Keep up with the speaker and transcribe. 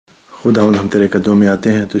خداوند ہم تیرے قدموں میں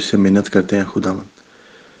آتے ہیں، تجھ سے منت کرتے ہیں خداوند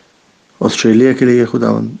آسٹریلیا کے لیے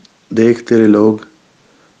خداوند، دیکھ تیرے لوگ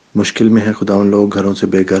مشکل میں ہیں خداوند، لوگ گھروں سے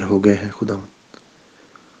بے گھر ہو گئے ہیں خداوند،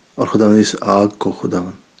 اور خداوند اس آگ کو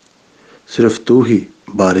خداوند صرف تو ہی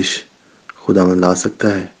بارش خداوند لا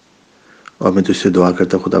سکتا ہے۔ اور میں تجھ سے دعا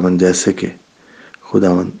کرتا ہوں خداوند، جیسے کہ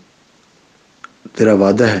خداوند تیرا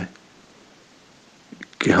وعدہ ہے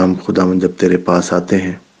کہ ہم خداوند جب تیرے پاس آتے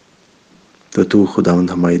ہیں تو خداوند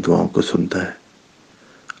ہماری دعاؤں کو سنتا ہے۔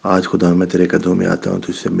 آج خداوند میں تیرے قدموں میں آتا ہوں،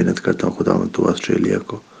 تجھ سے منت کرتا ہوں خداوند تو آسٹریلیا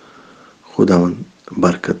کو خداوند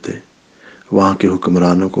برکت دے، وہاں کے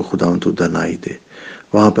حکمرانوں کو خداوند تو دنائی دے۔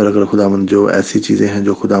 وہاں پر اگر خداوند جو ایسی چیزیں ہیں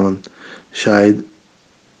جو خداوند شاید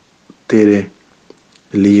تیرے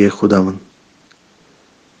لیے خداوند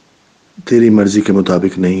تیری مرضی کے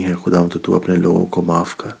مطابق نہیں ہے خداوند، تو اپنے لوگوں کو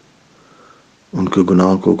معاف کر، ان کے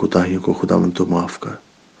گناہوں کو، کوتاہیوں کو خداوند تو معاف کر،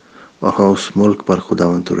 اور اس ملک پر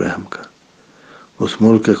خداوند تو رحم کر، اس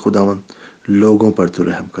ملک کے خداوند لوگوں پر تو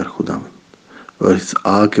رحم کر خداوند۔ اور اس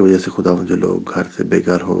آگ کی وجہ سے خداوند جو لوگ گھر سے بے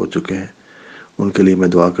گھر ہو چکے ہیں ان کے لیے میں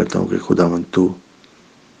دعا کرتا ہوں کہ خداوند تو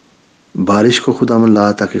بارش کو خداوند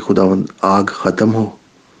لا، تاکہ خداوند آگ ختم ہو۔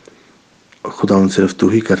 خداوند صرف تو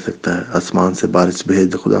ہی کر سکتا ہے، آسمان سے بارش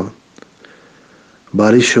بھیج دے خداوند،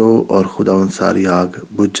 بارش ہو اور خداوند ساری آگ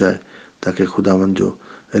بجھ جائے، تاکہ خداوند جو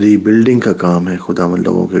ری بلڈنگ کا کام ہے خداوند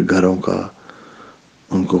لوگوں کے گھروں کا،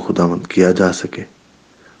 ان کو خداوند کیا جا سکے۔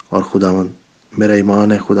 اور خداوند میرا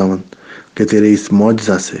ایمان ہے خداوند کہ تیرے اس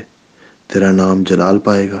معجزہ سے تیرا نام جلال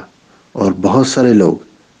پائے گا، اور بہت سارے لوگ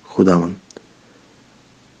خداوند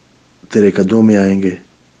تیرے قدموں میں آئیں گے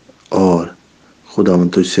اور خداوند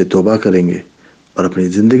تجھ سے توبہ کریں گے اور اپنی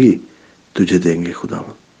زندگی تجھے دیں گے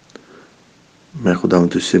خداوند۔ میں خداوند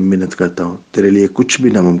تجھ سے منت کرتا ہوں، تیرے لیے کچھ بھی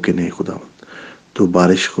ناممکن ہے خداوند۔ تو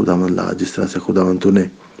بارش خداوند لا، جس طرح سے خداوند تو نے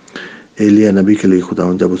ایلیا نبی کے لیے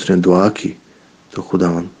خداوند جب اس نے دعا کی تو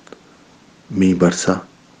خداوند می برسا۔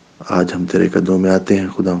 آج ہم تیرے قدموں میں آتے ہیں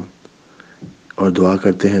خداوند اور دعا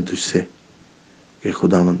کرتے ہیں تجھ سے کہ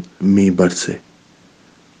خداوند می برسے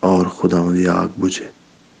اور خداوند یہ آگ بجھے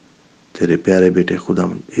تیرے پیارے بیٹے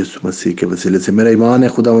خداوند یسوع مسیح کے وسیلے سے۔ میرا ایمان ہے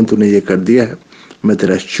خداوند تو نے یہ کر دیا ہے، میں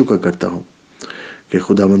تیرا شکر کرتا ہوں کہ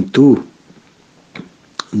خداوند تو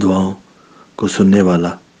دعاؤں کو سننے والا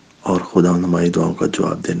اور خداوند ہماری دعاؤں کا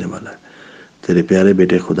جواب دینے والا ہے، تیرے پیارے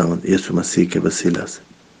بیٹے خداوند یسوع مسیح کے وسیلہ سے،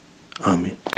 آمین۔